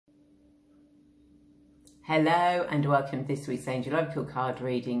Hello and welcome to this week's Angel Oracle card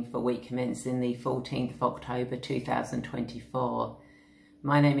reading for week commencing the 14th of October 2024.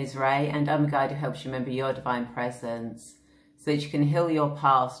 My name is Ray and I'm a guide who helps you remember your divine presence so that you can heal your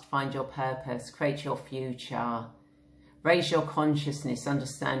past, find your purpose, create your future, raise your consciousness,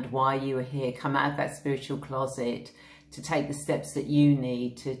 understand why you are here, come out of that spiritual closet to take the steps that you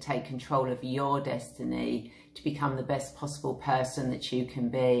need to take control of your destiny, to become the best possible person that you can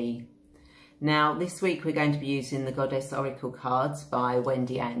be. Now, this week we're going to be using the Goddess Oracle cards by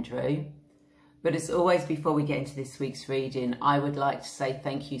Wendy Andrew. But as always, before we get into this week's reading, I would like to say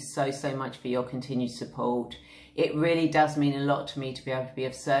thank you so much for your continued support. It really does mean a lot to me to be able to be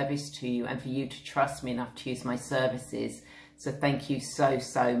of service to you and for you to trust me enough to use my services. So thank you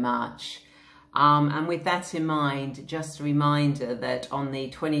so much. And with that in mind, just a reminder that on the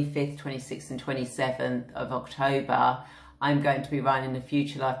 25th, 26th and 27th of October, I'm going to be running a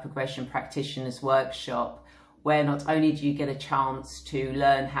Future Life Progression Practitioners Workshop where not only do you get a chance to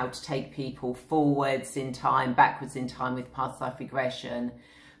learn how to take people forwards in time, backwards in time with past life regression,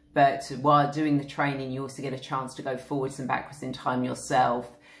 but while doing the training you also get a chance to go forwards and backwards in time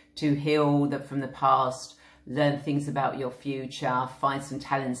yourself to heal from the past, learn things about your future, find some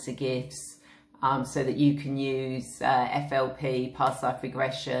talents and gifts, so that you can use FLP, past life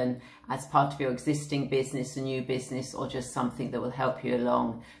regression, as part of your existing business, a new business, or just something that will help you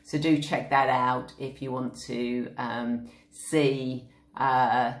along. So do check that out if you want to see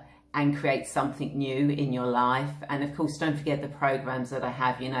and create something new in your life. And of course, don't forget the programs that I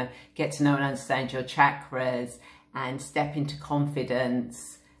have, get to know and understand your chakras and step into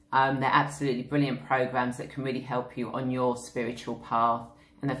confidence. They're absolutely brilliant programs that can really help you on your spiritual path.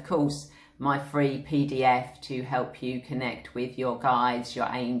 And of course, my free PDF to help you connect with your guides, your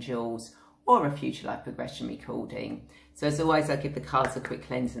angels, or a future life progression recording. So as always, I'll give the cards a quick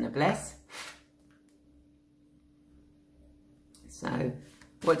cleanse and a bless. So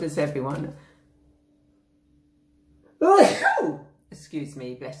what does everyone... excuse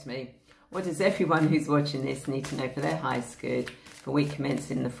me, bless me. What does everyone who's watching this need to know for their highest good for week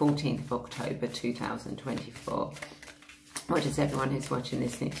commencing the 14th of October 2024? What does everyone who's watching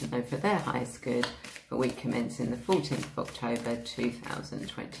this need to know for their highest good for week commencing the 14th of October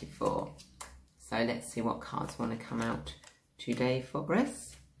 2024? So let's see what cards want to come out today for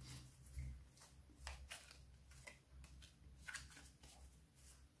us.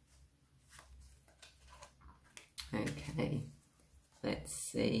 Okay, let's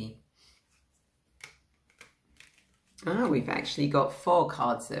see. Oh, we've actually got 4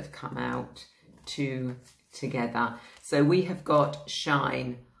 cards that have come out together. So we have got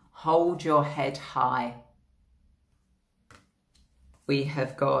Shine, Hold Your Head High. We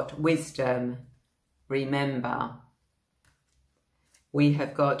have got Wisdom, Remember. We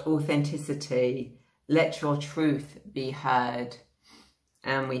have got Authenticity, Let Your Truth Be Heard.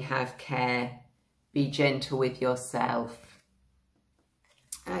 And we have Care, Be Gentle with Yourself.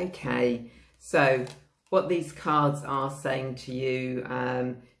 Okay, so what these cards are saying to you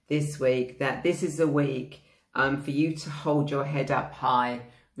this week, that this is a week for you to hold your head up high.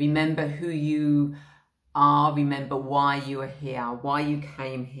 Remember who you are, remember why you are here, why you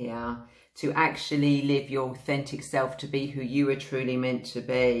came here, to actually live your authentic self, to be who you are truly meant to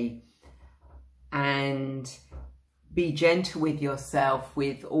be. And be gentle with yourself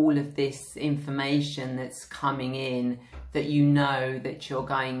with all of this information that's coming in, that you know that you're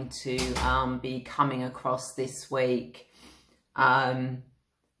going to be coming across this week.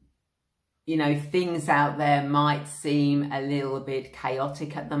 Things out there might seem a little bit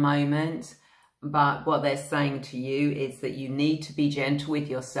chaotic at the moment, but what they're saying to you is that you need to be gentle with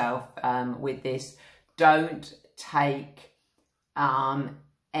yourself with this. Don't take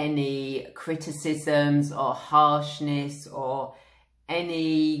any criticisms or harshness or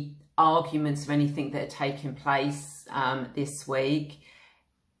any arguments or anything that are taking place this week.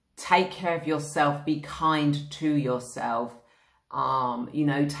 Take care of yourself, be kind to yourself.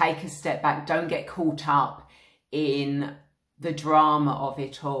 Take a step back. Don't get caught up in the drama of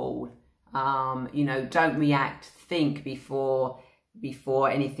it all. Don't react. Think before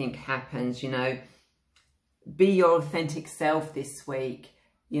anything happens. Be your authentic self this week.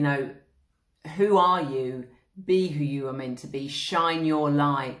 Who are you? Be who you are meant to be. Shine your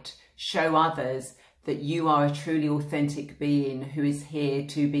light. Show others that you are a truly authentic being who is here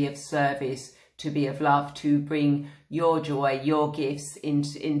to be of service, to be of love, to bring your joy, your gifts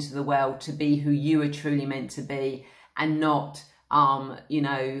into the world, to be who you are truly meant to be, and not,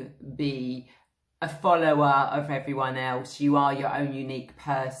 be a follower of everyone else. You are your own unique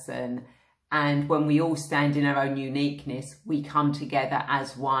person, And when we all stand in our own uniqueness, we come together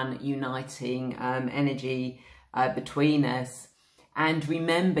as one uniting energy between us. And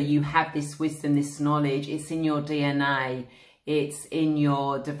remember, you have this wisdom, this knowledge. It's in your DNA. It's in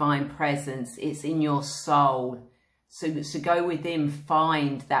your divine presence. It's in your soul. So go within,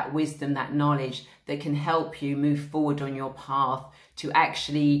 find that wisdom, that knowledge that can help you move forward on your path to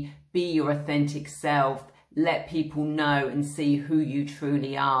actually be your authentic self. Let people know and see who you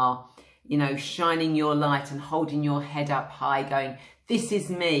truly are. You know, shining your light and holding your head up high, going, this is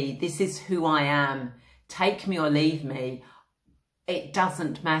me, this is who I am. Take me or leave me. It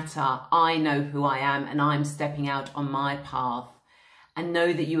doesn't matter. I know who I am and I'm stepping out on my path. And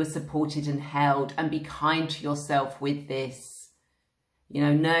know that you are supported and held, and be kind to yourself with this. You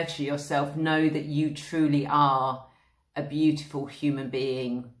know, nurture yourself. Know that you truly are a beautiful human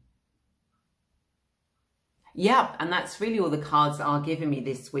being. Yeah, and that's really all the cards that are giving me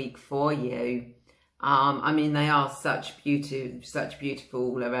this week for you. I mean, they are such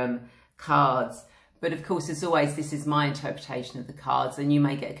beautiful cards. But of course, as always, this is my interpretation of the cards, and you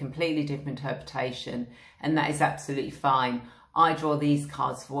may get a completely different interpretation, and that is absolutely fine. I draw these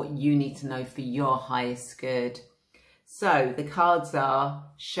cards for what you need to know for your highest good. So the cards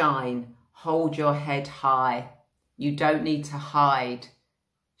are: shine, hold your head high. You don't need to hide.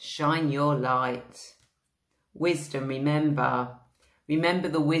 Shine your light. Wisdom, remember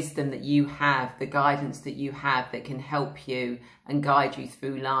the wisdom that you have, the guidance that you have that can help you and guide you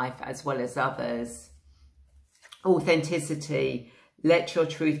through life as well as others. Authenticity, let your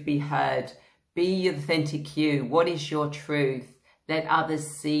truth be heard. Be authentic you. What is your truth? Let others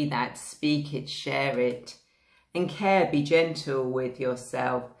see that. Speak it, share it. And care, be gentle with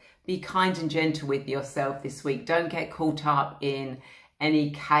yourself. Be kind and gentle with yourself this week. Don't get caught up in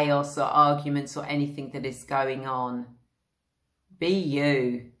any chaos or arguments or anything that is going on. Be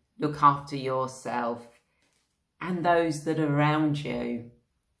you. Look after yourself and those that are around you.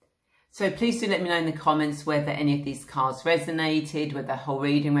 So please do let me know in the comments whether any of these cards resonated, whether the whole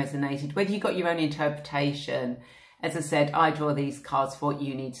reading resonated, whether you got your own interpretation. As I said, I draw these cards for what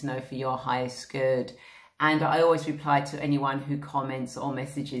you need to know for your highest good. And I always reply to anyone who comments or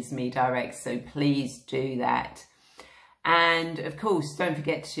messages me direct, so please do that. And of course, don't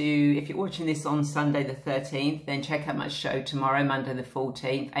forget to, if you're watching this on Sunday the 13th, then check out my show tomorrow, Monday the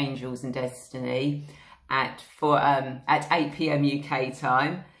 14th, Angels and Destiny, at 8 PM UK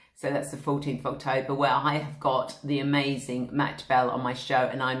time. So that's the 14th of October, where I have got the amazing Matt Bell on my show.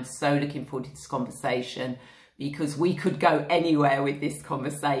 And I'm so looking forward to this conversation because we could go anywhere with this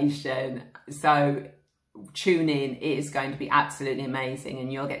conversation. So tune in. It is going to be absolutely amazing.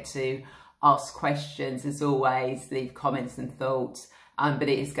 And you'll get to ask questions as always, leave comments and thoughts. But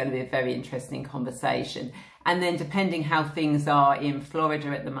it is going to be a very interesting conversation. And then depending how things are in Florida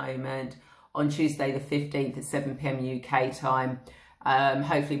at the moment, on Tuesday the 15th at 7 PM UK time,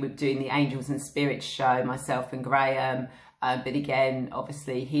 hopefully we're doing the Angels and Spirits show, myself and Graham. But again,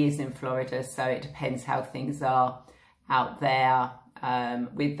 obviously he is in Florida, so it depends how things are out there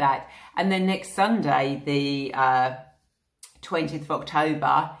with that. And then next Sunday, the 20th of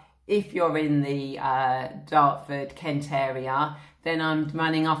October, if you're in the Dartford, Kent area, then I'm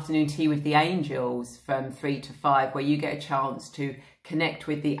running afternoon tea with the angels from 3 to 5, where you get a chance to connect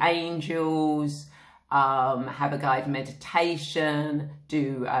with the angels, have a guided meditation,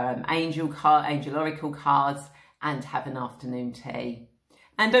 do angel oracle cards, and have an afternoon tea.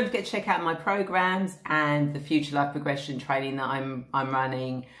 And don't forget to check out my programs and the Future Life Progression training that I'm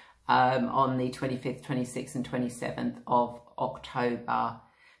running on the 25th, 26th and 27th of October.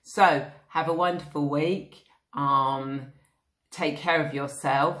 So have a wonderful week. Take care of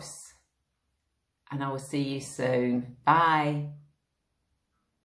yourselves, and I will see you soon. Bye.